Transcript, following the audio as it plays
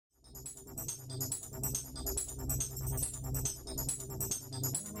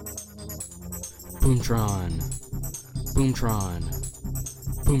Boomtron. Boomtron.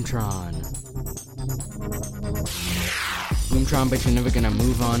 Boomtron. Boomtron, but you're never gonna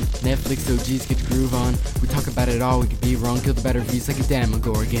move on. Netflix OGs get the groove on. We talk about it all, we could be wrong. Kill the better views like a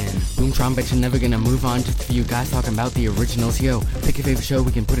Demogorgon. Boomtron, but you're never gonna move on. Just a few guys talking about the originals. Yo, pick your favorite show,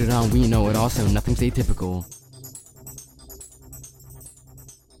 we can put it on. We know it also, nothing's atypical.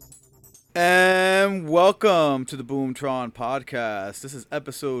 And welcome to the Boomtron podcast. This is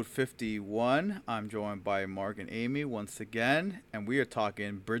episode 51. I'm joined by Mark and Amy once again, and we are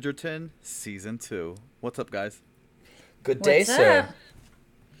talking Bridgerton Season 2. What's up, guys? Good day, What's sir. up?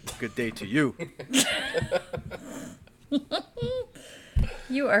 Good day to you.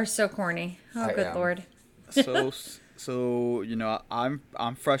 You are so corny. Oh, I good am. Lord. So you know, I'm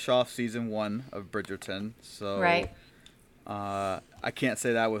fresh off season 1 of Bridgerton, so Right. I can't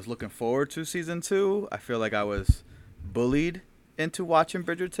say that I was looking forward to season 2. I feel like I was bullied into watching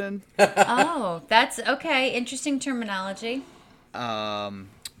Bridgerton. Oh, that's okay. Interesting terminology.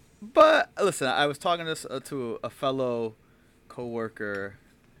 But listen, I was talking to a fellow coworker,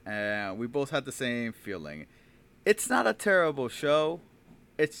 and we both had the same feeling. It's not a terrible show.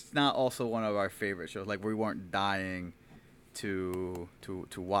 It's not also one of our favorite shows. Like, we weren't dying to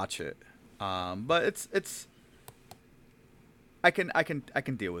watch it. But it's I can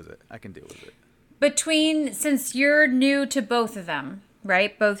deal with it. I can deal with it. Since you're new to both of them,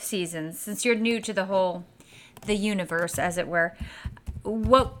 right? Both seasons. Since you're new to the universe, as it were,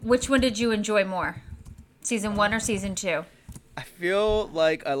 which one did you enjoy more? Season 1 or season 2? I feel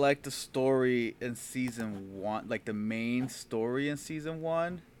like I like the story in season 1, like the main story in season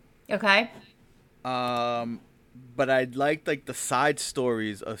 1. Okay. But I liked like the side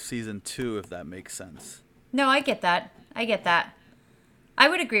stories of season 2, if that makes sense. No, I get that. I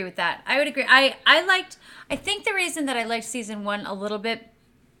would agree with that. I would agree. I think the reason that I liked season 1 a little bit,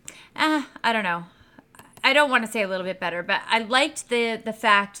 I don't know. I don't want to say a little bit better, but I liked the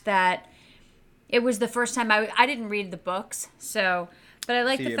fact that it was the first time I didn't read the books, so, but I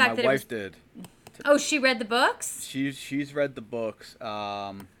liked the fact that my wife did. Oh, she read the books? She's read the books,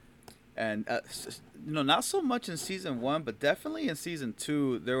 and not so much in season 1, but definitely in season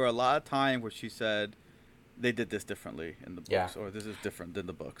 2. There were a lot of times where she said they did this differently in the books, or this is different than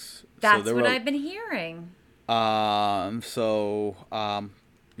the books. That's what I've been hearing. I should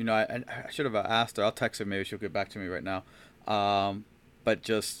have asked her. I'll text her. Maybe she'll get back to me right now. But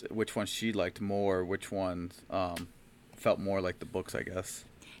just which one she liked more, which ones felt more like the books, I guess.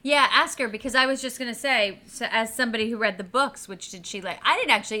 Yeah, ask her, because I was just going to say, so as somebody who read the books, which did she like? I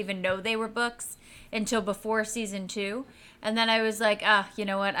didn't actually even know they were books until before season 2. And then I was like, you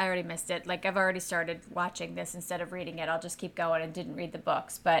know what? I already missed it. Like, I've already started watching this instead of reading it. I'll just keep going, and didn't read the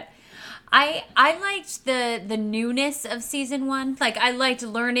books. But I liked the newness of season 1. Like, I liked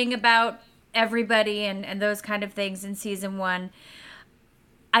learning about everybody and those kind of things in season 1.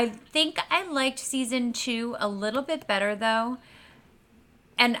 I think I liked season 2 a little bit better, though.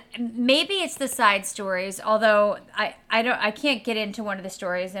 And maybe it's the side stories, although I can't get into one of the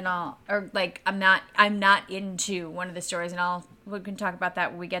stories, and I'm not into one of the stories, and we can talk about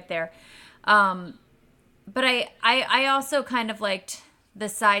that when we get there. But I also kind of liked the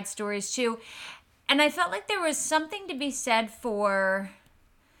side stories too, and I felt like there was something to be said for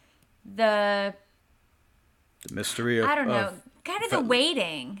the mystery of, I don't know, kind of the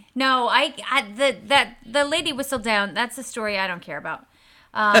waiting. No, the lady whistled down. That's a story I don't care about.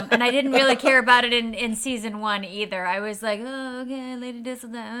 And I didn't really care about it in season 1 either. I was like, oh, okay, Lady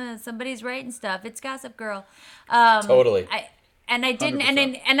Whistledown, somebody's writing stuff. It's Gossip Girl. Totally. I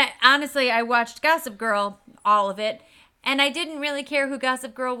didn't, honestly, I watched Gossip Girl, all of it, and I didn't really care who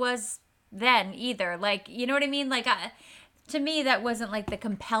Gossip Girl was then either. Like, you know what I mean? Like, to me, that wasn't like the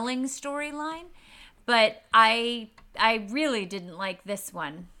compelling storyline, but I really didn't like this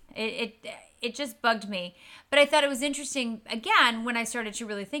one. It just bugged me. But I thought it was interesting, again, when I started to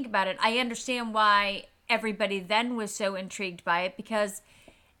really think about it. I understand why everybody then was so intrigued by it, because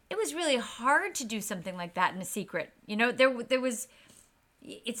it was really hard to do something like that in a secret. You know, there was,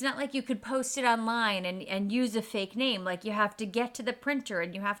 it's not like you could post it online and use a fake name. Like, you have to get to the printer,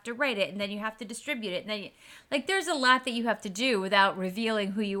 and you have to write it, and then you have to distribute it. And then, there's a lot that you have to do without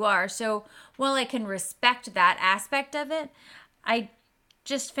revealing who you are. So while I can respect that aspect of it, I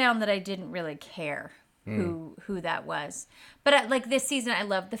just found that I didn't really care who that was. But like this season, I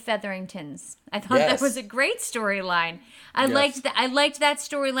loved the Featheringtons. I thought that was a great storyline. I liked that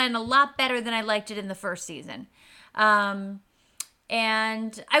storyline a lot better than I liked it in the first season. And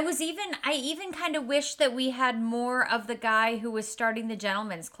I even kind of wish that we had more of the guy who was starting the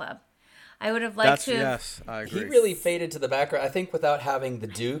gentleman's club. I would have liked to. Yes, I agree. He really faded to the background. I think without having the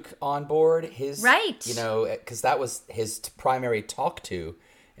Duke on board, his because that was his primary talk to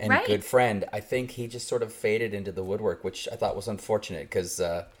and good friend. I think he just sort of faded into the woodwork, which I thought was unfortunate because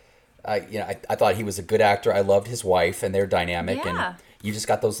I thought he was a good actor. I loved his wife and their dynamic, and you just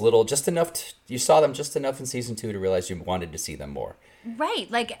got those little, just enough. You saw them just enough in season 2 to realize you wanted to see them more. Right,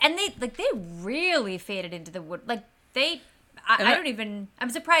 and they really faded into the wood. I'm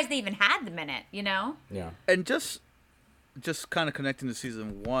surprised they even had them in it. Yeah. And just kind of connecting to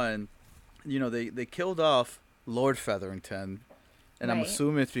season 1, they killed off Lord Featherington, and I'm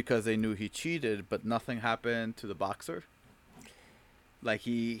assuming it's because they knew he cheated, but nothing happened to the boxer. Like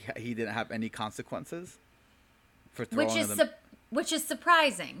he didn't have any consequences for throwing them. Which is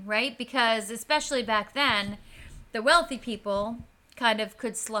surprising, right? Because especially back then, the wealthy people kind of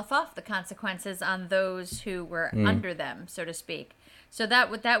could slough off the consequences on those who were under them, so to speak. So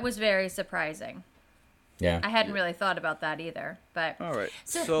that was very surprising. Yeah. I hadn't really thought about that either. But all right.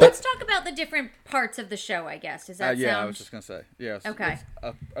 So let's talk about the different parts of the show, I guess. Does that yeah, sound... I was just going to say. Yes. Okay.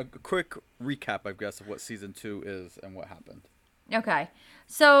 A quick recap, I guess, of what season 2 is and what happened. Okay.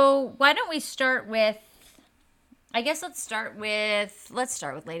 So why don't we start with... I guess let's start with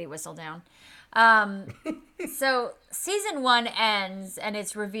Lady Whistledown. So season 1 ends and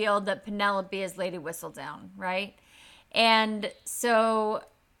it's revealed that Penelope is Lady Whistledown, right? And so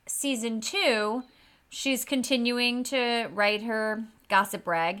season 2, she's continuing to write her gossip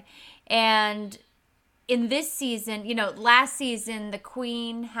rag. And in this season, last season, the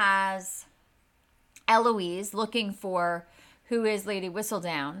Queen has Eloise looking for who is Lady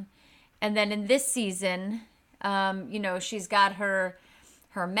Whistledown. And then in this season... she's got her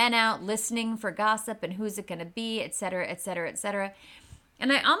men out listening for gossip and who's it going to be, et cetera, et cetera, et cetera.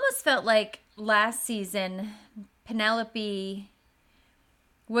 And I almost felt like last season, Penelope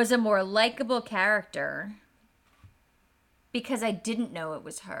was a more likable character because I didn't know it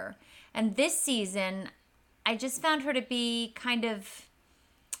was her. And this season, I just found her to be kind of,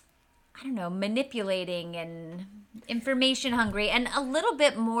 I don't know, manipulating and information hungry and a little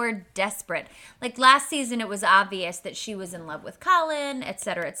bit more desperate. Like last season, it was obvious that she was in love with Colin, et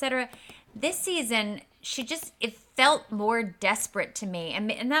cetera, et cetera. This season, it felt more desperate to me.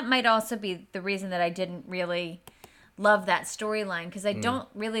 And that might also be the reason that I didn't really love that storyline because I don't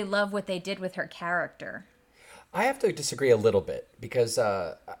really love what they did with her character. I have to disagree a little bit because,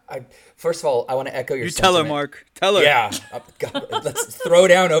 first of all, I want to echo your You sentiment. tell her, Mark. Tell her. Yeah. Let's throw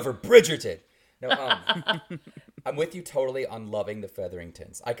down over Bridgerton. No, I'm with you totally on loving the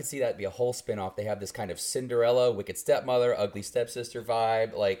Featheringtons. I could see that be a whole spinoff. They have this kind of Cinderella, wicked stepmother, ugly stepsister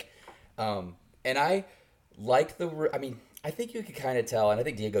vibe. And I like I think you could kind of tell, and I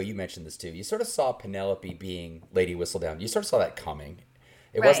think, Diego, you mentioned this too. You sort of saw Penelope being Lady Whistledown. You sort of saw that coming.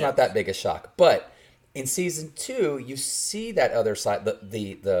 It was not that big a shock. But in season 2, you see that other side,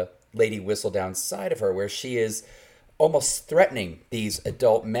 the Lady Whistledown side of her, where she is almost threatening these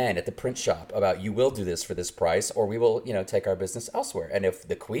adult men at the print shop about, you will do this for this price, or we will, take our business elsewhere. And if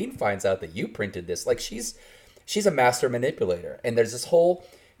the Queen finds out that you printed this, she's a master manipulator. And there's this whole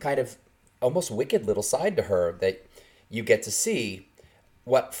kind of almost wicked little side to her that you get to see.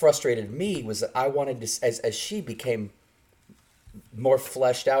 What frustrated me was that I wanted to, as she became more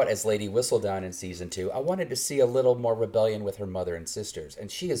fleshed out as Lady Whistledown in season 2, I wanted to see a little more rebellion with her mother and sisters.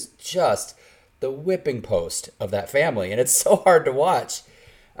 And she is just the whipping post of that family, and it's so hard to watch.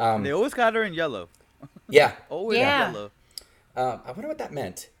 They always got her in yellow. Yeah. Always in yellow. I wonder what that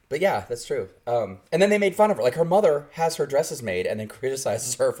meant. But yeah, that's true. And then they made fun of her. Like, her mother has her dresses made and then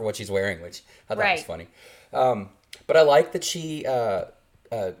criticizes her for what she's wearing, which I thought was funny. But I like that she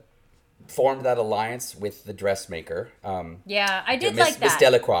formed that alliance with the dressmaker. I did like that. Miss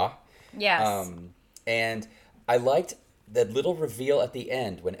Delacroix. Yes. And I liked the little reveal at the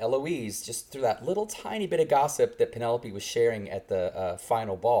end when Eloise, just through that little tiny bit of gossip that Penelope was sharing at the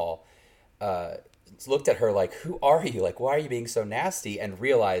final ball, looked at her like, who are you? Like, why are you being so nasty? And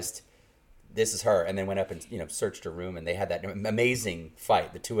realized this is her. And then went up and, searched her room, and they had that amazing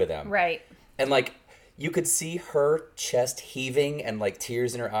fight, the two of them. Right. And you could see her chest heaving and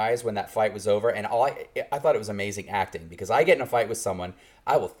tears in her eyes when that fight was over. And I thought it was amazing acting, because I get in a fight with someone,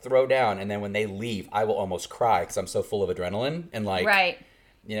 I will throw down, and then when they leave, I will almost cry because I'm so full of adrenaline and right.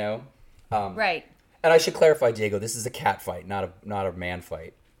 Right. And I should clarify, Diego, this is a cat fight, not a man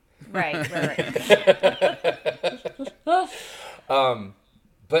fight. Right.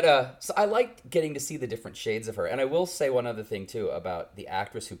 So I liked getting to see the different shades of her. And I will say one other thing, too, about the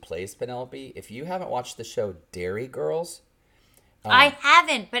actress who plays Penelope. If you haven't watched the show Derry Girls... I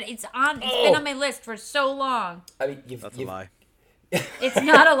haven't, but it's been on my list for so long. I mean, That's a lie. It's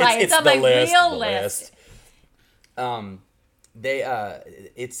not a lie. It's on my real list.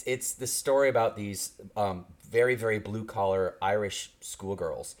 It's the story about these very, very blue collar Irish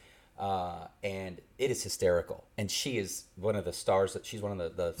schoolgirls, and it is hysterical. And she is one of the stars. She's one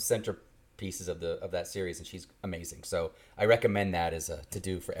of the centerpieces of that series, and she's amazing. So I recommend that as a to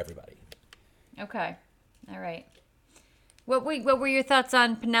do for everybody. Okay, all right. What were your thoughts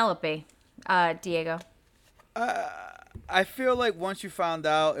on Penelope, Diego? I feel like once you found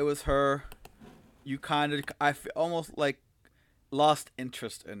out it was her, you almost like lost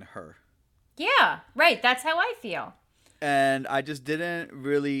interest in her. Yeah, right. That's how I feel. And I just didn't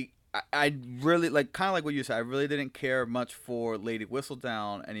really. I really like kind of like what you said. I really didn't care much for Lady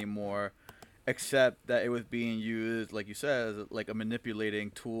Whistledown anymore, except that it was being used, like you said, as like a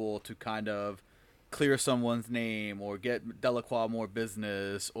manipulating tool to kind of clear someone's name or get Delacroix more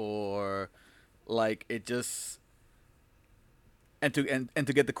business, or like it just and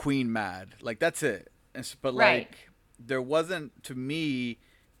to get the queen mad. Like that's it. But like right. There wasn't to me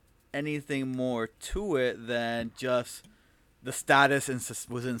anything more to it than just the status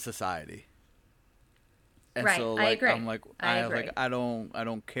within society. And right. so like I agree. I'm like I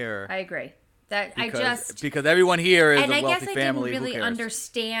don't care. I agree. That because everyone here is and a I wealthy guess family. I didn't really who cares?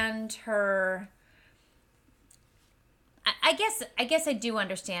 understand her. I guess I do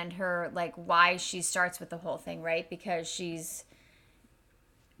understand her, like why she starts with the whole thing, right? Because she's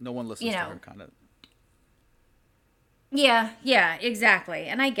no one listens to her, kind of. Yeah, exactly.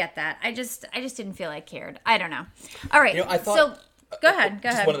 And I get that. I just didn't feel I cared. I don't know. All right. I thought, go ahead.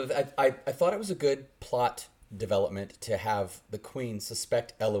 I thought it was a good plot development to have the queen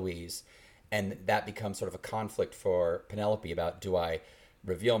suspect Eloise, and that becomes sort of a conflict for Penelope about, do I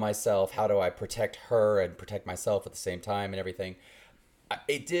reveal myself? How do I protect her and protect myself at the same time and everything?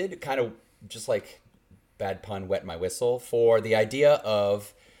 It did kind of, just like bad pun, wet my whistle for the idea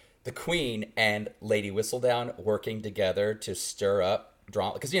of the queen and Lady Whistledown working together to stir up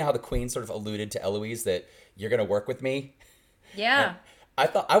drama. Because you know how the queen sort of alluded to Eloise that you're going to work with me? Yeah. And I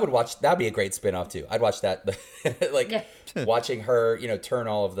thought I would watch, that'd be a great spin-off too. I'd watch that, watching her, turn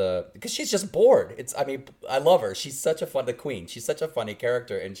all of because she's just bored. I love her. She's such the queen. She's such a funny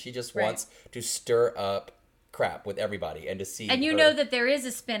character, and she just wants to stir up crap with everybody and to see. And you know that there is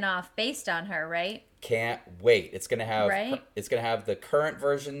a spin-off based on her, right? Can't wait. It's gonna have the current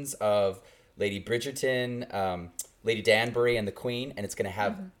versions of Lady Bridgerton, Lady Danbury, and the Queen, and it's gonna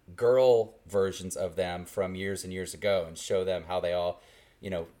have girl versions of them from years and years ago, and show them how they all,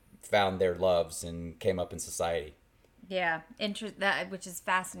 found their loves and came up in society. Yeah, which is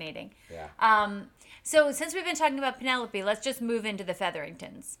fascinating. Yeah. So since we've been talking about Penelope, let's just move into the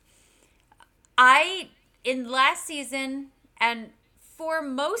Featheringtons. In last season and for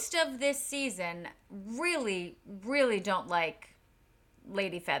most of this season, really, really don't like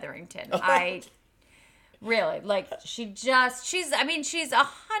Lady Featherington. I really she's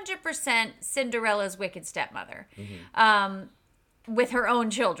 100% Cinderella's wicked stepmother, with her own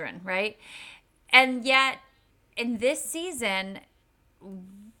children, right? And yet in this season,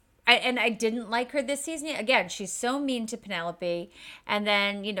 I didn't like her this season. Again, she's so mean to Penelope, and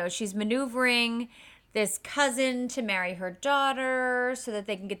then she's maneuvering this cousin to marry her daughter so that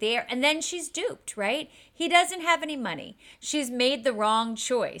they can get the heir. And then she's duped, right? He doesn't have any money. She's made the wrong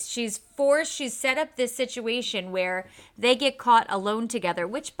choice. She's set up this situation where they get caught alone together,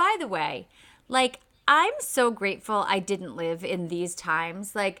 which, by the way, I'm so grateful I didn't live in these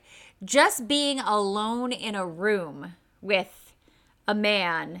times. Just being alone in a room with a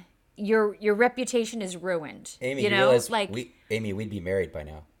man, your reputation is ruined. Amy, you realize we'd be married by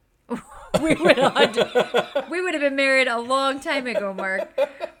now. we would have been married a long time ago, Mark.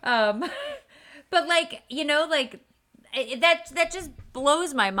 But that just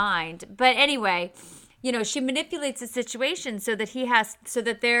blows my mind. But anyway, she manipulates the situation so that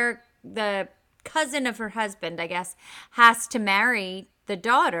the cousin of her husband, I guess, has to marry the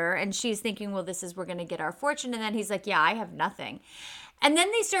daughter, and she's thinking, well, we're going to get our fortune. And then he's like, yeah, I have nothing. And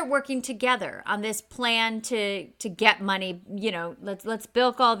then they start working together on this plan to get money. Let's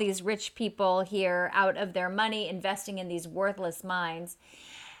bilk all these rich people here out of their money, investing in these worthless mines.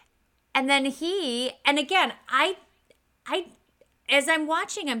 And then again, I as I'm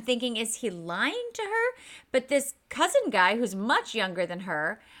watching, I'm thinking, is he lying to her? But this cousin guy, who's much younger than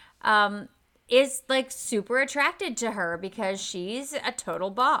her, is super attracted to her because she's a total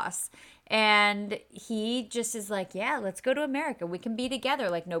boss. And he just is like, yeah, let's go to America. We can be together.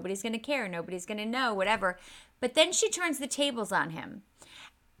 Nobody's going to care. Nobody's going to know, whatever. But then she turns the tables on him.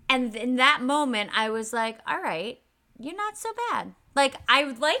 And in that moment, I was like, all right, you're not so bad. I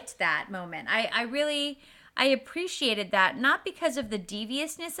liked that moment. I I appreciated that, not because of the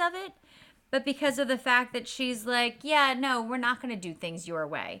deviousness of it, but because of the fact that she's like, yeah, no, we're not going to do things your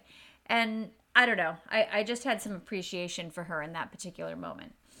way. And I don't know. I just had some appreciation for her in that particular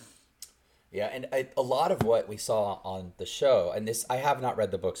moment. Yeah, and a lot of what we saw on the show, and this, I have not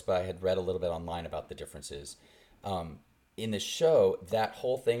read the books, but I had read a little bit online about the differences. In the show, that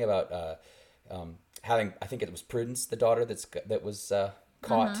whole thing about having, I think it was Prudence, the daughter that was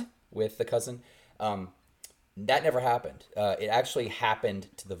caught with the cousin, that never happened. It actually happened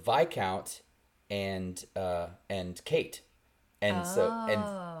to the Viscount and Kate. And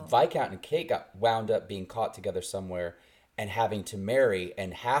Viscount and Kate got wound up being caught together somewhere and having to marry,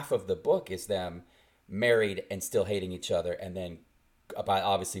 and half of the book is them married and still hating each other, and then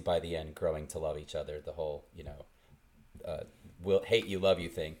obviously by the end growing to love each other, the whole, will hate you, love you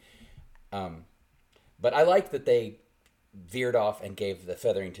thing. But I like that they veered off and gave the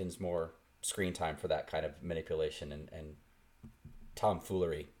Featheringtons more screen time for that kind of manipulation and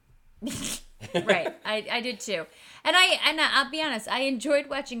tomfoolery. Right, I did too, and I'll be honest, I enjoyed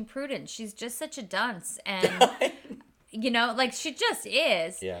watching Prudence. She's just such a dunce, and like she just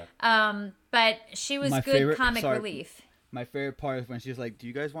is. Yeah. But she was good comic relief. My favorite part is when she's like, "Do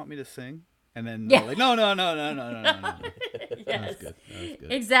you guys want me to sing?" And then Yeah. like, no. Yes. That was good.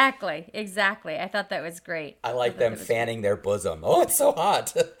 Exactly. I thought that was great. I like them fanning their bosom. Oh, it's so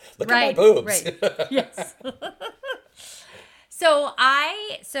hot. Look Right, at my boobs. right. Yes.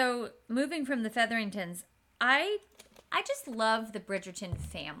 So moving from the Featheringtons, I just love the Bridgerton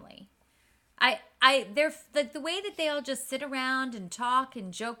family. They're like the way that they all just sit around and talk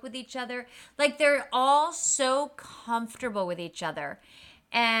and joke with each other. Like they're all so comfortable with each other.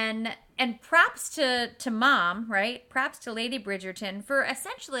 And props to Mom, right? Props to Lady Bridgerton for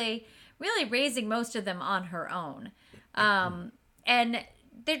essentially really raising most of them on her own. And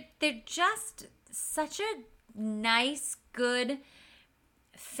they're just such a nice, good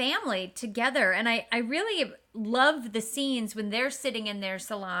family together. And I really love the scenes when they're sitting in their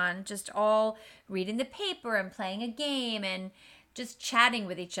salon, just all reading the paper and playing a game and just chatting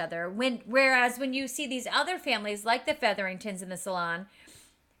with each other. Whereas when you see these other families like the Featheringtons in the salon,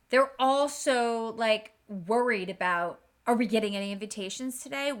 they're also like worried about, are we getting any invitations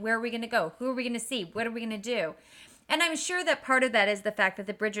today? Where are we going to go? Who are we going to see? What are we going to do? And I'm sure that part of that is the fact that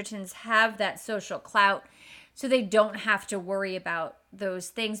the Bridgertons have that social clout, so they don't have to worry about those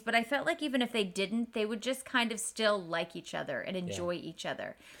things. But I felt like even if they didn't, they would just kind of still like each other and enjoy each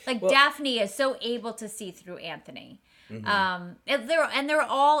other. Like Daphne is so able to see through Anthony. And they're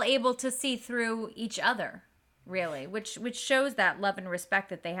all able to see through each other, really, which shows that love and respect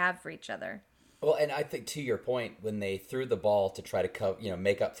that they have for each other. Well, and I think to your point, when they threw the ball to try to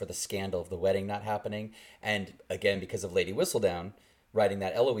make up for the scandal of the wedding not happening, and again because of Lady Whistledown writing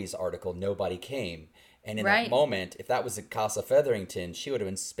that Eloise article, nobody came. And in that moment, if that was a Casa Featherington, she would have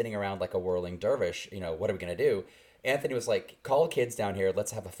been spinning around like a whirling dervish. What are we going to do? Anthony was like, call kids down here.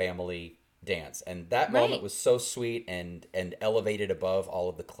 Let's have a family dance. And that moment was so sweet and elevated above all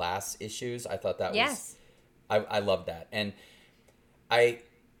of the class issues. I thought that was... I loved that. And I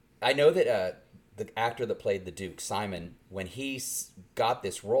know that the actor that played the Duke, Simon, when he got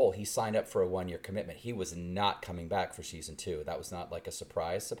this role, he signed up for a 1-year commitment. He was not coming back for season 2. That was not like a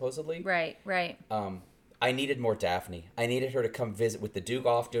surprise, supposedly. Right. I needed more Daphne. I needed her to come visit with the Duke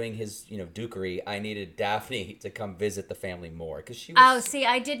off doing his, dukery. I needed Daphne to come visit the family more because she was. Oh, see,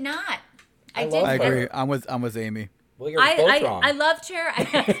 I did not. I agree. I'm with Amy. Well, you're both wrong. I loved her.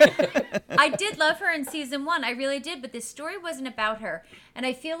 I did love her in season 1. I really did. But this story wasn't about her. And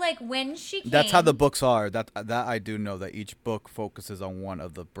I feel like when she came... That's how the books are. That I do know, that each book focuses on one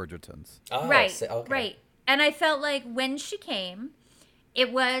of the Bridgertons. Oh, right. Okay. Right. And I felt like when she came,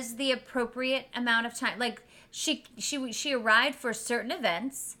 it was the appropriate amount of time. Like she arrived for certain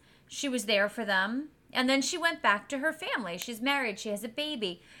events. She was there for them. And then she went back to her family. She's married. She has a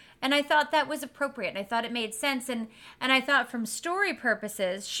baby. And I thought that was appropriate. And I thought it made sense. And I thought from story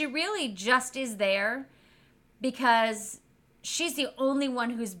purposes, she really just is there because she's the only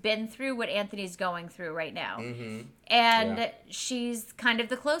one who's been through what Anthony's going through right now. Mm-hmm. And she's kind of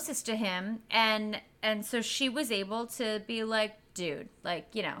the closest to him. And so she was able to be like, dude,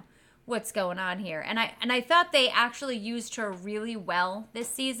 like, what's going on here? And I thought they actually used her really well this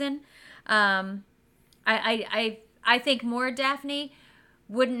season. I think more Daphne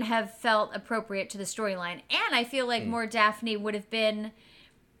wouldn't have felt appropriate to the storyline. And I feel like more Daphne would have been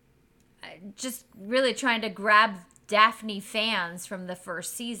just really trying to grab Daphne fans from the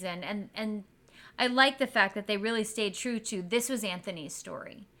first season. And I like the fact that they really stayed true to this was Anthony's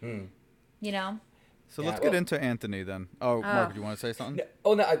story. So Yeah, let's get well- into Anthony then. Oh, Mark, do you want to say something? No,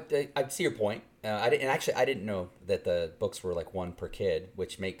 oh no, I see your point. I didn't know that the books were like one per kid,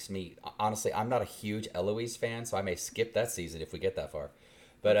 which makes me honestly, I'm not a huge Eloise fan, so I may skip that season if we get that far.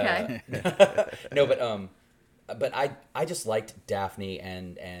 But Okay. no, but I just liked Daphne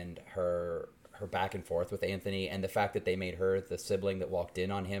and her back and forth with Anthony, and the fact that they made her the sibling that walked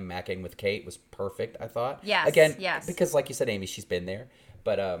in on him macking with Kate was perfect. I thought. Yes, Again, yes. because like you said, Amy, she's been there,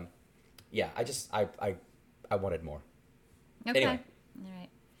 but yeah, I wanted more. Okay. Anyway. All right.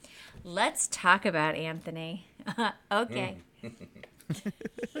 Let's talk about Anthony. Okay.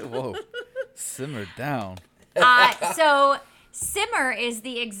 Whoa, simmer down. So simmer is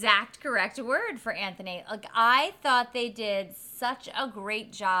the exact correct word for Anthony. Like, I thought they did such a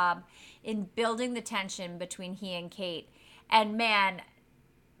great job in building the tension between he and Kate. And man,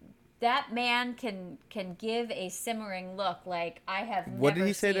 that man can give a simmering look like I have never What did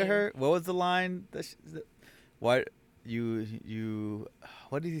he say to seen. her? What was the line? What you?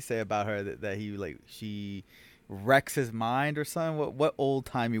 What did he say about her that he she wrecks his mind or something? What old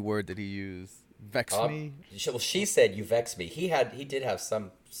timey word did he use? Vex me. She said you vex me. He did have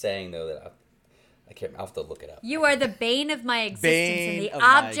some saying though that I can't. I'll have to look it up. You are the bane of my existence and Bane the of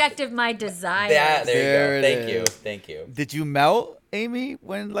my- object of my desire. There There you it go. Thank you. is. Thank you. Did you melt, Amy,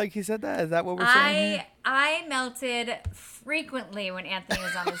 when he said that? Is that what we're saying? Here? I melted frequently when Anthony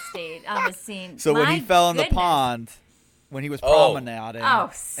was on the stage on the scene. So when My he fell in the goodness. pond, when he was Oh. promenading,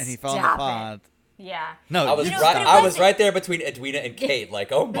 Oh, and he fell in the stop it. pond. Yeah. No, I was you- know, right. but it I was wasn't- right there between Edwina and Kate.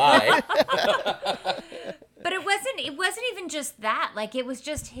 Like, oh my. But it wasn't even just that. Like, it was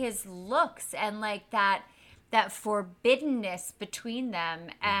just his looks and like that forbiddenness between them.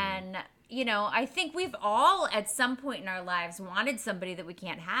 And you know, I think we've all at some point in our lives wanted somebody that we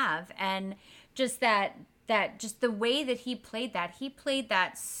can't have, and just that just the way that he played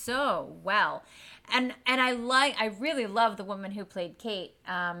that so well. And I really love the woman who played Kate.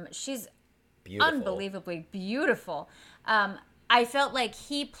 She's Beautiful. unbelievably beautiful. I felt like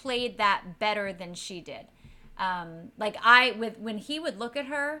he played that better than she did. When he would look at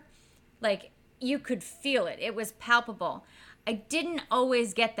her, like, you could feel it. It was palpable. I didn't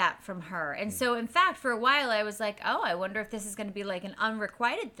always get that from her. And so, in fact, for a while, I was like, oh, I wonder if this is going to be like an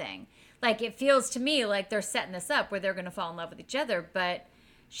unrequited thing. Like, it feels to me like they're setting this up where they're going to fall in love with each other. But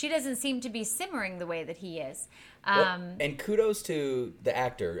she doesn't seem to be simmering the way that he is. Well, and kudos to the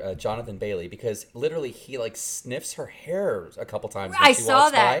actor Jonathan Bailey, because literally he like sniffs her hair a couple times when I she saw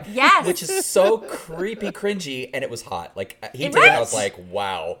walks that. by, Yes. which is so creepy, cringy, and it was hot. Like he did it, Right? and I was like,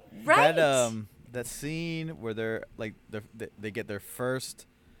 wow. Right? That scene where they get their first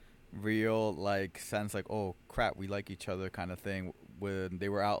real like sense, like, oh crap, we like each other kind of thing, when they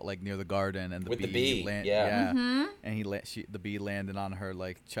were out like near the garden and With the bee, and the bee landed on her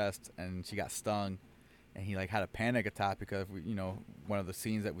like chest and she got stung, and he like had a panic attack because one of the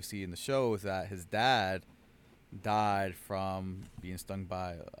scenes that we see in the show is that his dad died from being stung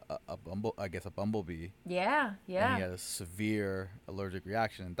by a bumblebee. Yeah, And he yeah. had a severe allergic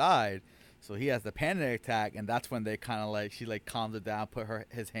reaction and died. So he has the panic attack, and that's when they kind of like, she like calmed it down, put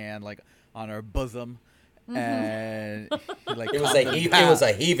his hand like on her bosom, and he, like, It was calmed a down. it was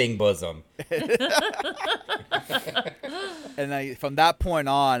a heaving bosom. And from that point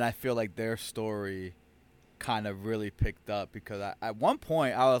on, I feel like their story kind of really picked up, because at one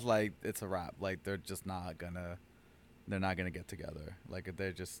point I was like, it's a wrap. Like, they're not gonna get together. Like,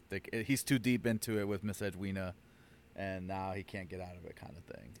 he's too deep into it with Miss Edwina, and now he can't get out of it, kind of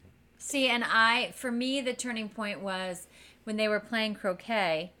thing. See, and for me, the turning point was when they were playing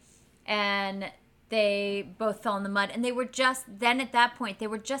croquet and they both fell in the mud, and at that point, they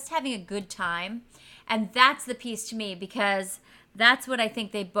were just having a good time. And that's the piece to me, because that's what I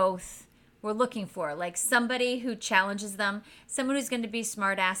think they both were looking for. Like, somebody who challenges them, someone who's going to be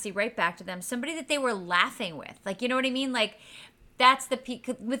smart assy right back to them, somebody that they were laughing with. Like, you know what I mean? Like, that's the peak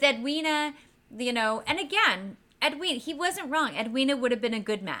with Edwina, and again, Edwina, he wasn't wrong. Edwina would have been a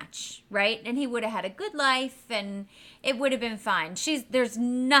good match, right? And he would have had a good life, and it would have been fine. There's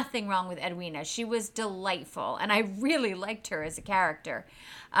nothing wrong with Edwina. She was delightful, and I really liked her as a character.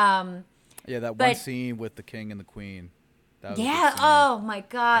 Yeah, that one But- scene with the king and the queen. That was a Yeah. good scene. Oh my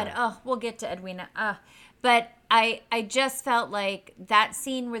God. Yeah. Oh, we'll get to Edwina. But I just felt like that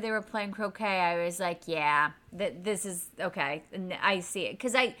scene where they were playing croquet, I was like, yeah, this is okay. And I see it.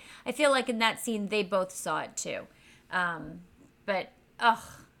 Because I feel like in that scene, they both saw it too. But,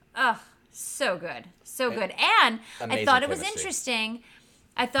 so good. So good. And I Amazing thought it was chemistry. interesting.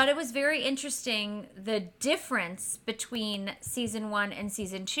 I thought it was very interesting, the difference between season 1 and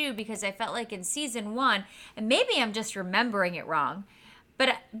season 2, because I felt like in season 1, and maybe I'm just remembering it wrong,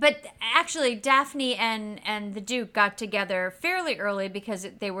 But actually, Daphne and the Duke got together fairly early because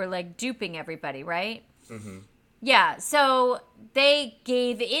they were like duping everybody, right? Mm-hmm. Yeah, so they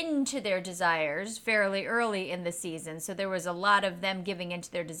gave in to their desires fairly early in the season. So there was a lot of them giving in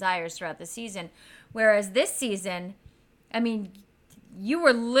to their desires throughout the season. Whereas this season, I mean, you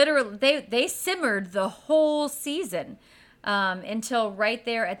were literally, they simmered the whole season until right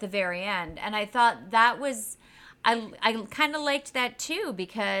there at the very end. And I thought that was, I kind of liked that too,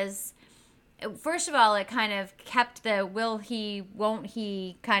 because first of all, it kind of kept the will he, won't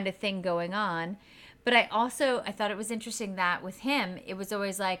he kind of thing going on. But I thought it was interesting that with him, it was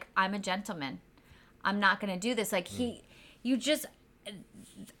always like, I'm a gentleman. I'm not going to do this. Like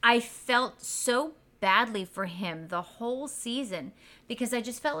I felt so badly for him the whole season because I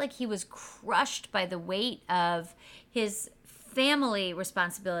just felt like he was crushed by the weight of his family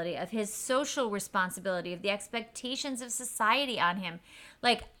responsibility, of his social responsibility, of the expectations of society on him.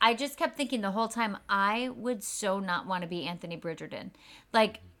 Like, I just kept thinking the whole time, I would so not want to be Anthony Bridgerton.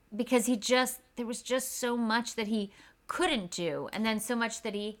 Like, because there was just so much that he couldn't do, and then so much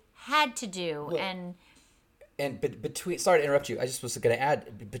that he had to do. Well, but between, sorry to interrupt you, I just was going to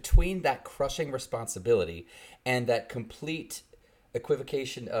add, between that crushing responsibility and that complete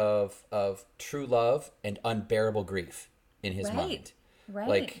equivocation of true love and unbearable grief in his mind. Right.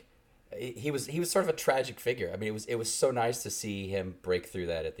 Like, he was sort of a tragic figure. I mean, it was so nice to see him break through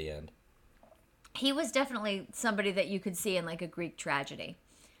that at the end. He was definitely somebody that you could see in like a Greek tragedy.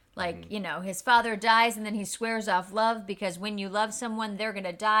 Like, you know, his father dies and then he swears off love because when you love someone, they're going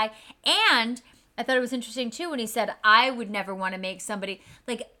to die. And I thought it was interesting, too, when he said, I would never want to make somebody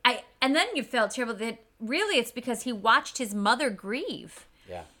like and then you felt terrible that really it's because he watched his mother grieve.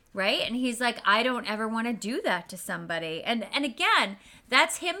 Yeah. Right? And he's like, I don't ever want to do that to somebody. And again,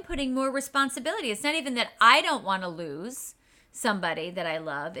 that's him putting more responsibility. It's not even that I don't want to lose somebody that I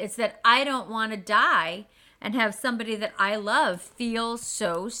love. It's that I don't want to die and have somebody that I love feel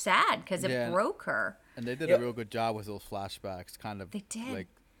so sad because it broke her. And they did a real good job with those flashbacks, kind of they did. like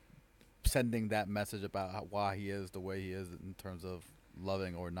sending that message about why he is the way he is in terms of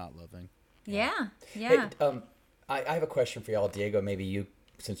loving or not loving. Yeah. Hey, I have a question for y'all, Diego. Maybe you,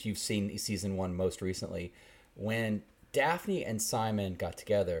 since you've seen season 1 most recently, when Daphne and Simon got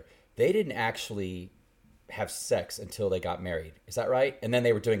together, they didn't actually have sex until they got married. Is that right? And then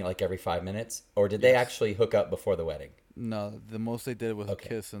they were doing it like every 5 minutes? Or did they actually hook up before the wedding? No, the most they did was a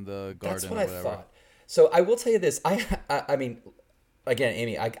kiss in the garden. That's what or I whatever. thought. So I will tell you this. I mean, again,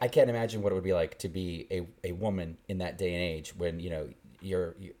 Amy, I can't imagine what it would be like to be a woman in that day and age when, you know,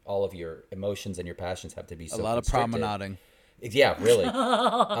 all of your emotions and your passions have to be so a lot constricted. of promenading. Yeah, really.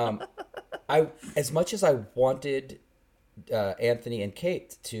 As much as I wanted Anthony and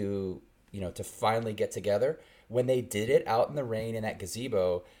Kate to finally get together, when they did it out in the rain in that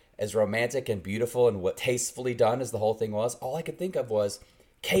gazebo, as romantic and beautiful and what tastefully done as the whole thing was, all I could think of was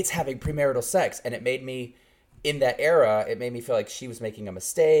Kate's having premarital sex, and it made me, in that era, it made me feel like she was making a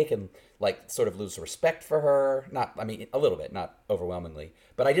mistake and like sort of lose respect for her. A little bit, not overwhelmingly,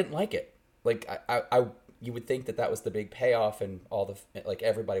 but I didn't like it. Like you would think that was the big payoff and like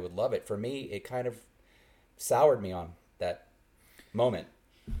everybody would love it. For me, it kind of soured me on that moment.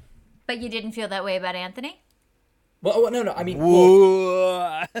 But you didn't feel that way about Anthony? Well, no. I mean,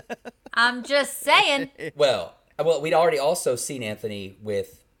 I'm just saying. Well, we'd already also seen Anthony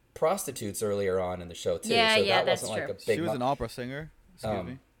with prostitutes earlier on in the show too. Yeah, so yeah, that that's wasn't true. like a big. She was an opera singer. Excuse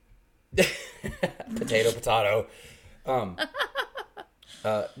me. Potato.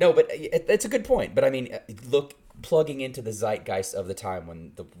 No, but it's a good point. But I mean, plugging into the zeitgeist of the time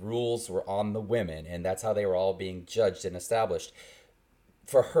when the rules were on the women, and that's how they were all being judged and established.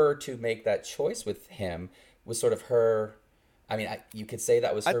 For her to make that choice with him was sort of her. I mean, you could say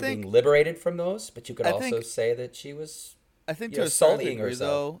that was her being liberated from those, but you could also say that she was. I think to a certain degree, herself.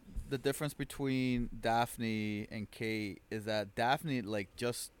 though, the difference between Daphne and Kate is that Daphne like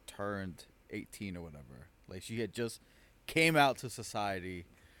just turned 18 or whatever. Like she had just came out to society,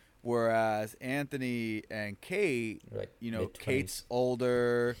 whereas Anthony and Kate, mid-20s. Kate's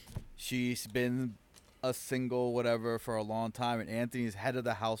older. She's been a single whatever for a long time, and Anthony's head of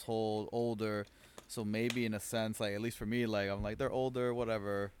the household, older. So maybe in a sense, like at least for me, like I'm like they're older,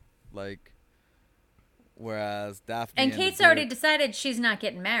 whatever. Like whereas Daphne and Kate's already decided she's not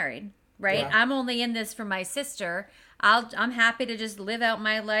getting married, right? Yeah. I'm only in this for my sister. I'm happy to just live out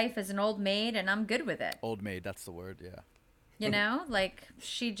my life as an old maid, and I'm good with it. Old maid, that's the word, yeah. You know, like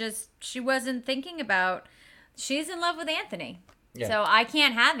she wasn't thinking about. She's in love with Anthony, so I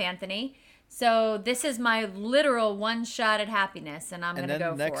can't have Anthony. So this is my literal one shot at happiness, and I'm going to go for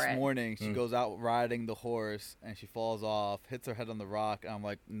it. And then next morning, she goes out riding the horse, and she falls off, hits her head on the rock, and I'm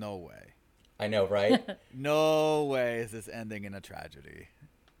like, no way. I know, right? No way is this ending in a tragedy.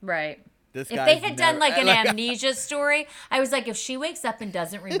 Right. This if they had done like an amnesia story, I was like, if she wakes up and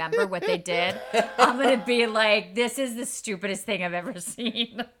doesn't remember what they did, I'm going to be like, this is the stupidest thing I've ever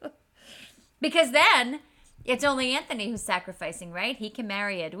seen. Because then it's only Anthony who's sacrificing, right? He can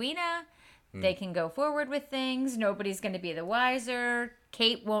marry Edwina. They can go forward with things. Nobody's going to be the wiser.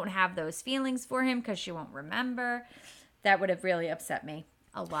 Kate won't have those feelings for him because she won't remember. That would have really upset me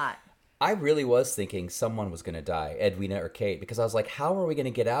a lot. I really was thinking someone was going to die, Edwina or Kate, because I was like, how are we going to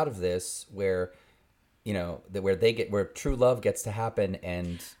get out of this where, you know, where true love gets to happen,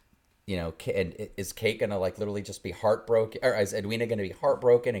 and, you know, and is Kate going to like literally just be heartbroken, or is Edwina going to be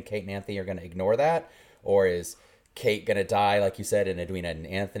heartbroken and Kate and Anthony are going to ignore that, or is Kate gonna die, like you said, and Edwina and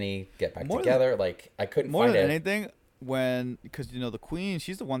Anthony get back together? Like, I couldn't more find than it. anything, because you know the Queen,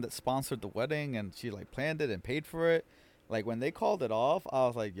 she's the one that sponsored the wedding and she like planned it and paid for it. Like when they called it off, I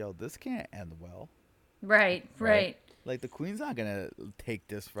was like, yo, this can't end well. Right. Like the Queen's not gonna take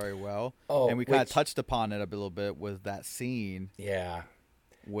this very well. Oh, and we kind of touched upon it a little bit with that scene. Yeah.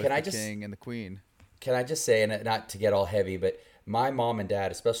 With the King and the Queen. Can I just say, and not to get all heavy, but my mom and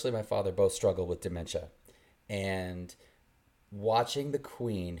dad, especially my father, both struggle with dementia. And watching the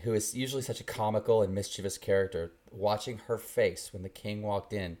Queen, who is usually such a comical and mischievous character, watching her face when the King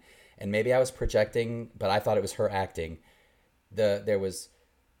walked in, and maybe I was projecting, but I thought it was her acting. There was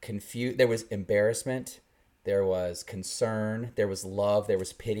there was embarrassment, there was concern, there was love, there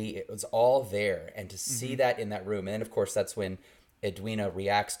was pity. It was all there, and to see that in that room, and then of course that's when Edwina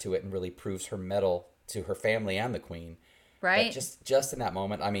reacts to it and really proves her mettle to her family and the Queen. Right. But just in that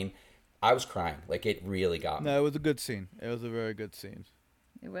moment, I mean, I was crying. Like, it really got me. No, it was a good scene. It was a very good scene.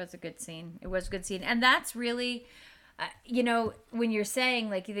 It was a good scene. And that's really, you know, when you're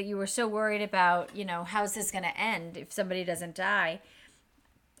saying, like, that you were so worried about, you know, how's this going to end if somebody doesn't die,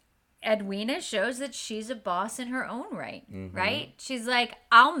 Edwina shows that she's a boss in her own right, right? She's like,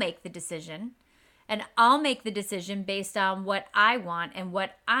 I'll make the decision. And I'll make the decision based on what I want and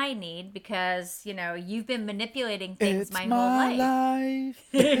what I need because, you know, you've been manipulating things my whole life.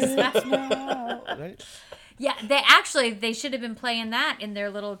 Exactly. Right? Yeah, they should have been playing that in their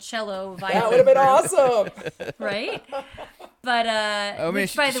little cello violin. That would have been awesome. Right? But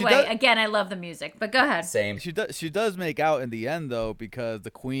which, by the way, again, I love the music. But go ahead. Same. She does make out in the end though, because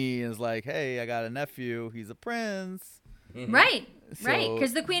the Queen is like, "Hey, I got a nephew. He's a prince." Right. Right.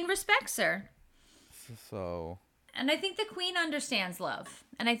 Because the Queen respects her. So. And I think the Queen understands love,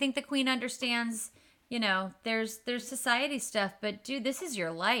 and I think the Queen understands. You know, there's society stuff, but dude, this is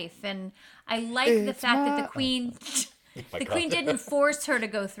your life, and I like the fact that the Queen, Queen didn't force her to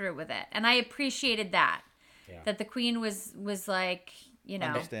go through with it, and I appreciated that. Yeah. That the Queen was like, you know,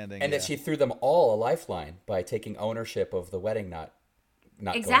 understanding, and that she threw them all a lifeline by taking ownership of the wedding, not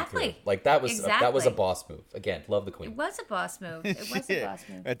exactly going through. Like that was a boss move. Again, love the Queen. It was a boss move. It was a boss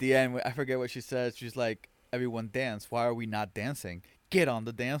move. At the end, I forget what she says. She's like, "Everyone dance. Why are we not dancing? Get on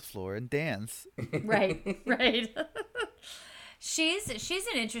the dance floor and dance." Right. She's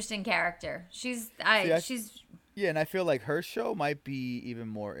an interesting character. She's yeah, and I feel like her show might be even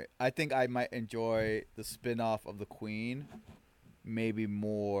more. I think I might enjoy the spin-off of the Queen maybe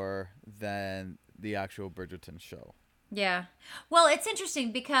more than the actual Bridgerton show. Yeah. Well, it's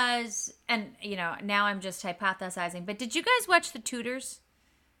interesting because, and you know, now I'm just hypothesizing, but did you guys watch The Tudors?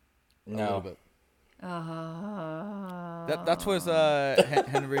 No. A little bit. Oh. That's was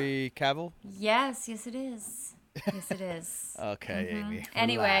Henry Cavill? Yes, it is. Yes, it is. Okay, Amy.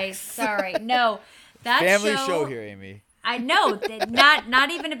 Anyway, relax. sorry. No, that family show here, Amy. I know.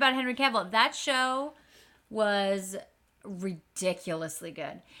 Not even about Henry Cavill. That show was ridiculously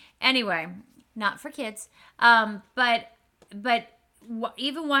good. Anyway, not for kids. But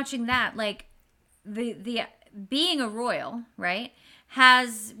even watching that, like the being a royal, right?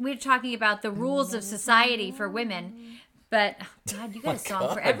 We're talking about the rules of society for women, but God, you got a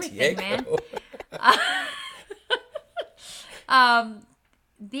song for everything, Diego. man.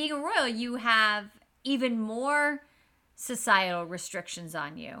 Being a royal, you have even more societal restrictions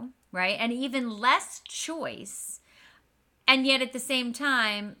on you, right? And even less choice. And yet at the same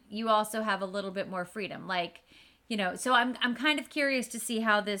time, you also have a little bit more freedom. Like, you know, so I'm kind of curious to see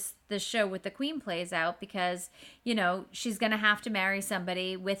how this show with the Queen plays out because, you know, she's going to have to marry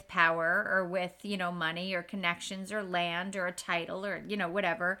somebody with power or with, you know, money or connections or land or a title or, you know,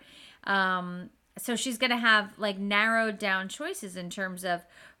 whatever. So she's going to have like narrowed down choices in terms of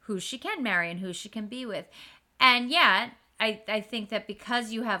who she can marry and who she can be with. And yet, I think that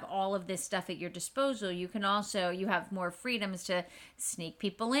because you have all of this stuff at your disposal, you have more freedoms to sneak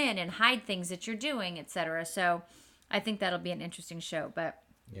people in and hide things that you're doing, etc. So I think that'll be an interesting show. But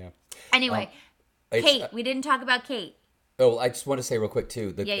Yeah. anyway, Kate, we didn't talk about Kate. Oh, I just want to say real quick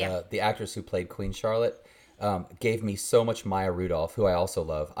too. Yeah. The actress who played Queen Charlotte gave me so much Maya Rudolph, who I also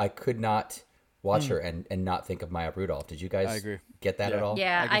love. I could not watch her and not think of Maya Rudolph. Did you guys I agree. get that at all?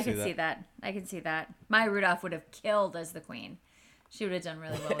 Yeah, I I can can see see that. I can see that. Maya Rudolph would have killed as the queen. She would have done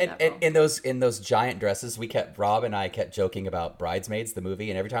really well with that role. And in those giant dresses, Rob and I kept joking about Bridesmaids, the movie,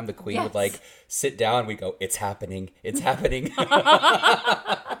 and every time the queen would like sit down, we'd go, "It's happening, it's happening."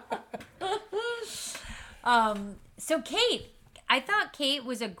 So Kate, I thought Kate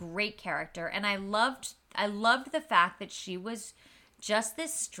was a great character, and I loved the fact that she was just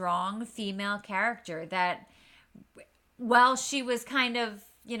this strong female character that, while she was kind of,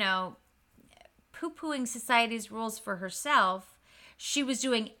 poo-pooing society's rules for herself, she was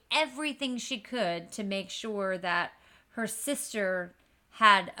doing everything she could to make sure that her sister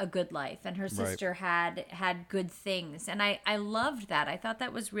had a good life and her sister had good things. And I loved that. I thought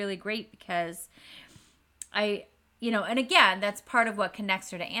that was really great because and again, that's part of what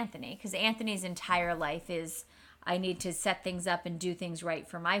connects her to Anthony, because Anthony's entire life is, I need to set things up and do things right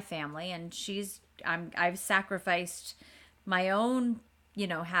for my family. And I've sacrificed my own,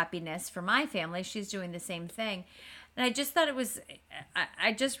 happiness for my family. She's doing the same thing. And I just thought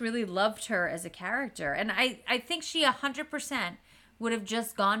I just really loved her as a character. And I think she 100% would have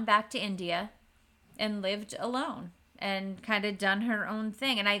just gone back to India and lived alone and kind of done her own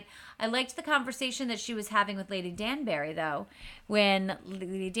thing. And I liked the conversation that she was having with Lady Danbury, though, when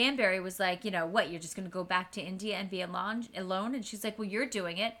Lady Danbury was like, what, you're just going to go back to India and be alone? And she's like, well, you're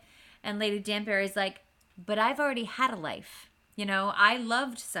doing it. And Lady Danbury's like, but I've already had a life. I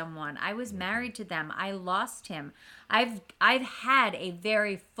loved someone. I was married to them. I lost him. I've had a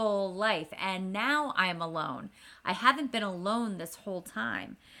very full life, and now I'm alone. I haven't been alone this whole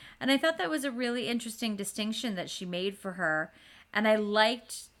time. And I thought that was a really interesting distinction that she made for her. And I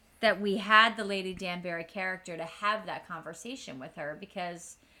liked that we had the Lady Danbury character to have that conversation with her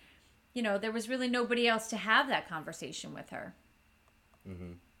because, there was really nobody else to have that conversation with her.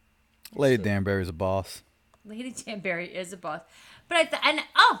 Mm-hmm. Lady Danbury's a boss. Lady Danbury is a boss. But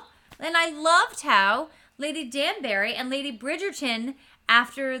I loved how Lady Danbury and Lady Bridgerton,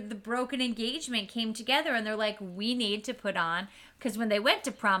 after the broken engagement, came together and they're like, we need to put on, because when they went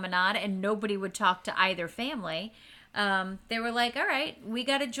to Promenade and nobody would talk to either family, they were like, all right, we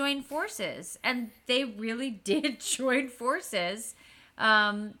got to join forces. And they really did join forces.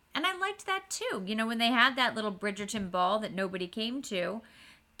 And I liked that too. When they had that little Bridgerton ball that nobody came to,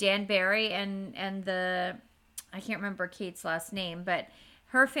 Danbury and the, I can't remember Kate's last name, but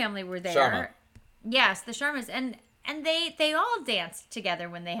her family were there. Sharma. Yes, the Sharmas. And they all danced together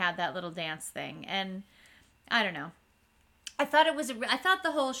when they had that little dance thing. And I don't know. I thought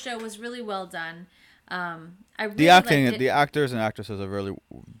the whole show was really well done. The actors and actresses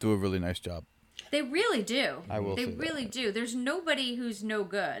do a really nice job. They really do. I will say They that. really do. There's nobody who's no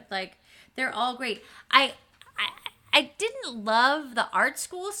good. Like, they're all great. I didn't love the art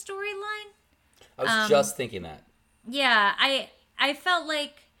school storyline. I was just thinking that. Yeah, I felt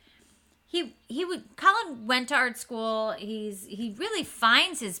like Colin went to art school. He really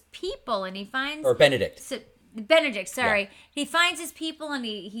finds his people, and he finds Benedict, sorry. Yeah. He finds his people, and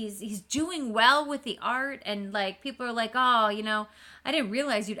he's doing well with the art, and like people are like, oh, I didn't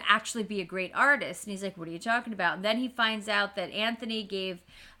realize you'd actually be a great artist. And he's like, what are you talking about? And then he finds out that Anthony gave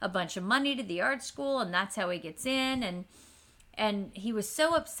a bunch of money to the art school, and that's how he gets in, and he was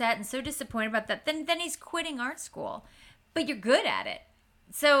so upset and so disappointed about that. Then he's quitting art school. But you're good at it.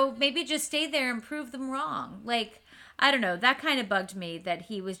 So maybe just stay there and prove them wrong. Like, I don't know. That kind of bugged me that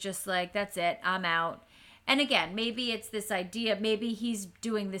he was just like, that's it, I'm out. And again, maybe it's this idea, maybe he's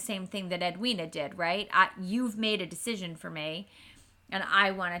doing the same thing that Edwina did, right? You've made a decision for me, and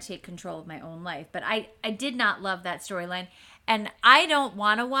I want to take control of my own life. But I did not love that storyline. And I don't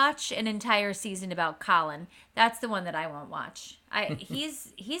want to watch an entire season about Colin. That's the one that I won't watch.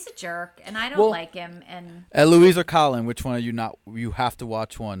 He's a jerk, and I don't like him. And Eloise or Colin, which one are you not? You have to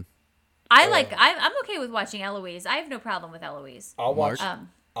watch one. I'm okay with watching Eloise. I have no problem with Eloise. I'll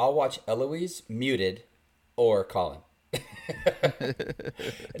watch Eloise, Muted, or Colin.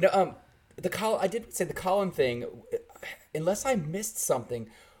 No, I did say the Colin thing. Unless I missed something,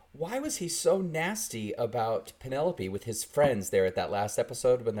 why was he so nasty about Penelope with his friends there at that last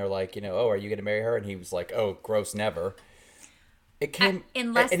episode when they're like, oh, are you going to marry her? And he was like, oh, gross, never. It came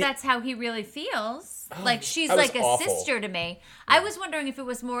unless that's how he really feels. Like she's that was like a awful. sister to me. Yeah. I was wondering if it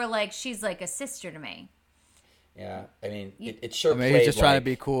was more like she's like a sister to me. Yeah, I mean, it sure I mean, played he's just trying to like-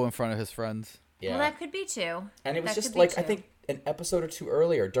 be cool in front of his friends. Yeah. Well, that could be too. And it was That just could be like, I too. think an episode or two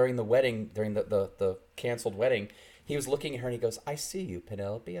earlier during the wedding, during the canceled wedding, he was looking at her and he goes, "I see you,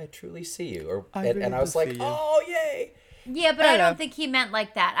 Penelope. I truly see you." And I was like, "Oh, yay." Yeah, but I Hello. don't think he meant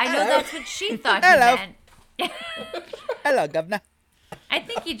like that. I know Hello. that's what she thought he Hello. meant. Hello, governor. I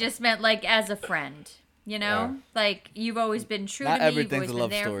think he just meant like as a friend, you know? Like you've always been true Not to me, you've everything's always a been love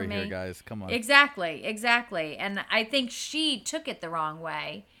there story for me. here, guys. Come on. Exactly. And I think she took it the wrong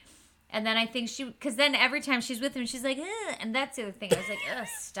way. And then I think because then every time she's with him, she's like, ugh, and that's the other thing. I was like, ugh,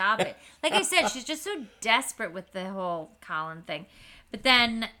 stop it. Like I said, she's just so desperate with the whole Colin thing. But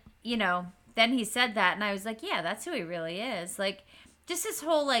then, then he said that, and I was like, yeah, that's who he really is. Like, just this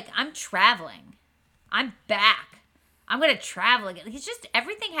whole, like, I'm traveling. I'm back. I'm going to travel again. He's just,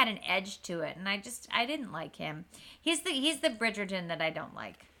 everything had an edge to it, and I didn't like him. He's the Bridgerton that I don't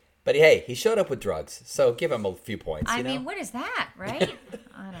like. But hey, he showed up with drugs, so give him a few points. I you know? mean, what is that, right?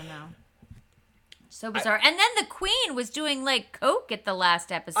 I don't know. So bizarre. And then the Queen was doing like coke at the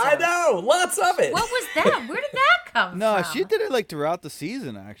last episode. I know, lots of it. What was that? Where did that come No, from? she did it like throughout the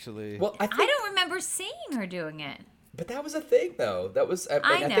season, actually. Well, I I think, don't remember seeing her doing it. but that was a thing though. That was, I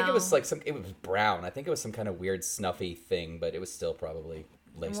think it was know. like it was brown. I think it was some kind of weird snuffy thing, but it was still probably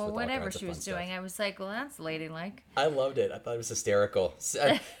laced Well, with all whatever kinds of she was fun doing, stuff. I was like, well, that's ladylike. I loved it. I thought it was hysterical.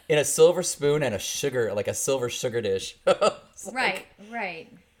 In a silver spoon and a silver sugar dish. It's like- Right.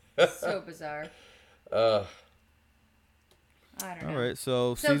 So bizarre. I don't know. All right,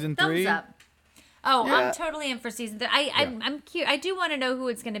 so So season thumbs 3. up. Oh, Yeah. I'm totally in for season 3. I'm cute. I do want to know who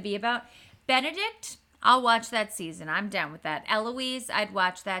it's going to be about. Benedict, I'll watch that season. I'm down with that. Eloise, I'd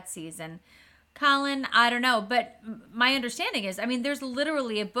watch that season. Colin, I don't know, but my understanding is, I mean, there's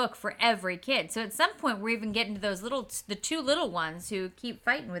literally a book for every kid. So at some point, we're even getting to the two little ones who keep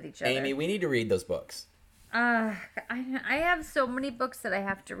fighting with each other. Amy, we need to read those books. I have so many books that I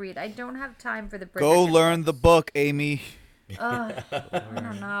have to read. I don't have time for the Go Bridgerton learn the book, Amy. I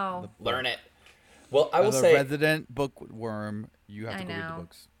don't know. Learn it. Well, I will As a say resident bookworm, you have I to go read the know.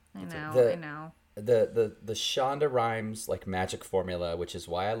 books. I know. The- I know. the Shonda Rhimes like magic formula, which is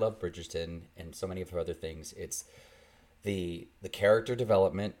why I love Bridgerton and so many of her other things. It's the character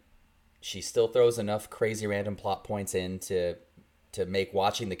development. She still throws enough crazy random plot points in to make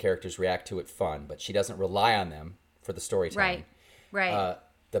watching the characters react to it fun, but she doesn't rely on them for the storytelling. Right.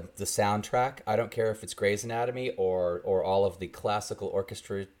 The soundtrack, I don't care if it's Grey's Anatomy or all of the classical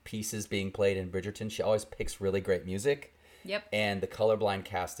orchestra pieces being played in Bridgerton. She always picks really great music. Yep. And the colorblind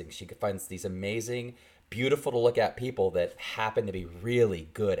casting. She finds these amazing, beautiful to look at people that happen to be really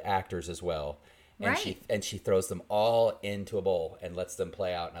good actors as well. And Right. she throws them all into a bowl and lets them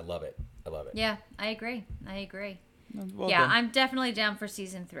play out, and I love it. Yeah, I agree. Well Yeah, done. I'm definitely down for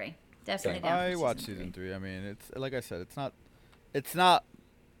season 3. Definitely Same. down for I season watched 3. season 3. I mean, it's like I said, it's not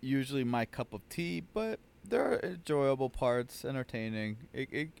usually my cup of tea, but there are enjoyable parts, entertaining.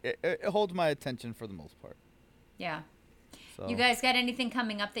 It holds my attention for the most part. Yeah. So You guys got anything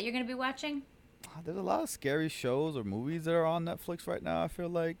coming up that you're going to be watching? there's a lot of scary shows or movies that are on Netflix right now. I feel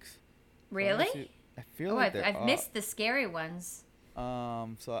like. So I'm gonna Really? see- I feel Oh, like I've missed the scary ones. So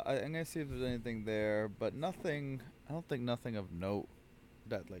I'm gonna see if there's anything there, but nothing. I don't think nothing of note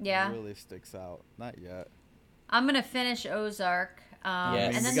that Yeah. really sticks out. Not yet. I'm going to finish Ozark. Yes. I mean,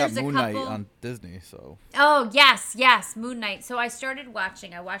 And we then got there's a Moon couple. Knight on Disney, so Oh, yes, Moon Knight. So I started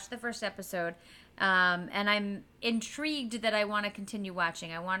watching. I watched the first episode, and I'm intrigued that I want to continue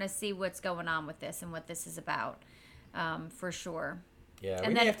watching. I want to see what's going on with this and what this is about, for sure. Yeah, And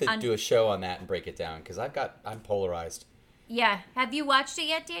we may then have to on- do a show on that and break it down because I'm polarized. Yeah. Have you watched it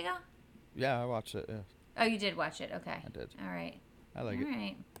yet, Diego? yeah, I watched it. Yeah, Oh, you did watch it. Okay. I did. All right. I like All it.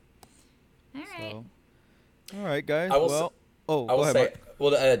 right. All right. So, all right, guys. I will well, oh, I go will ahead. say, Mark.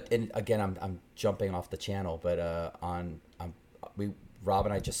 well, and again, I'm jumping off the channel, but Rob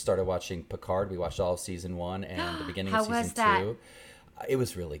and I just started watching Picard. We watched all of season 1 and the beginning How of season was that? 2. It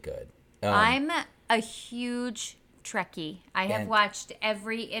was really good. I'm a huge Trekkie. I have And- watched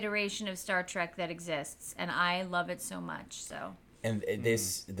every iteration of Star Trek that exists, and I love it so much. So And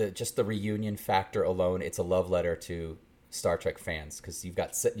just the reunion factor alone, it's a love letter to Star Trek fans because you've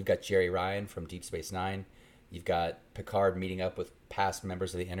got Jerry Ryan from Deep Space Nine, you've got Picard meeting up with past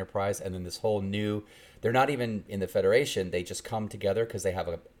members of the Enterprise, and then this whole new. They're not even in the Federation; they just come together because they have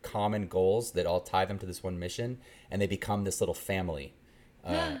a common goals that all tie them to this one mission, and they become this little family.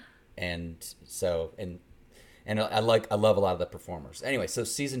 And I love a lot of the performers. Anyway, so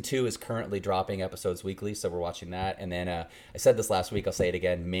season 2 is currently dropping episodes weekly, so we're watching that. And then I said this last week, I'll say it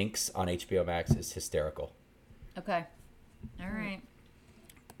again. Minx on HBO Max is hysterical. okay. All right.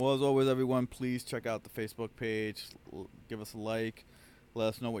 Well, as always, everyone, please check out the Facebook page. Give us a like. Let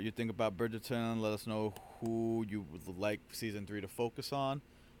us know what you think about Bridgerton. Let us know who you would like season 3 to focus on.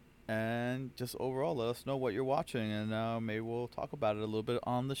 And just overall, let us know what you're watching. And maybe we'll talk about it a little bit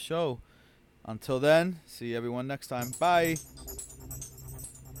on the show. Until then, see everyone next time. Bye.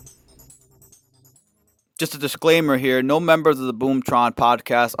 Just a disclaimer here, no members of the Boomtron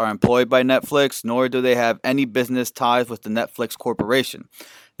podcast are employed by Netflix, nor do they have any business ties with the Netflix Corporation.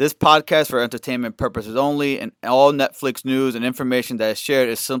 This podcast for entertainment purposes only, and all Netflix news and information that is shared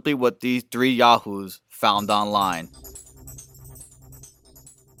is simply what these 3 yahoos found online.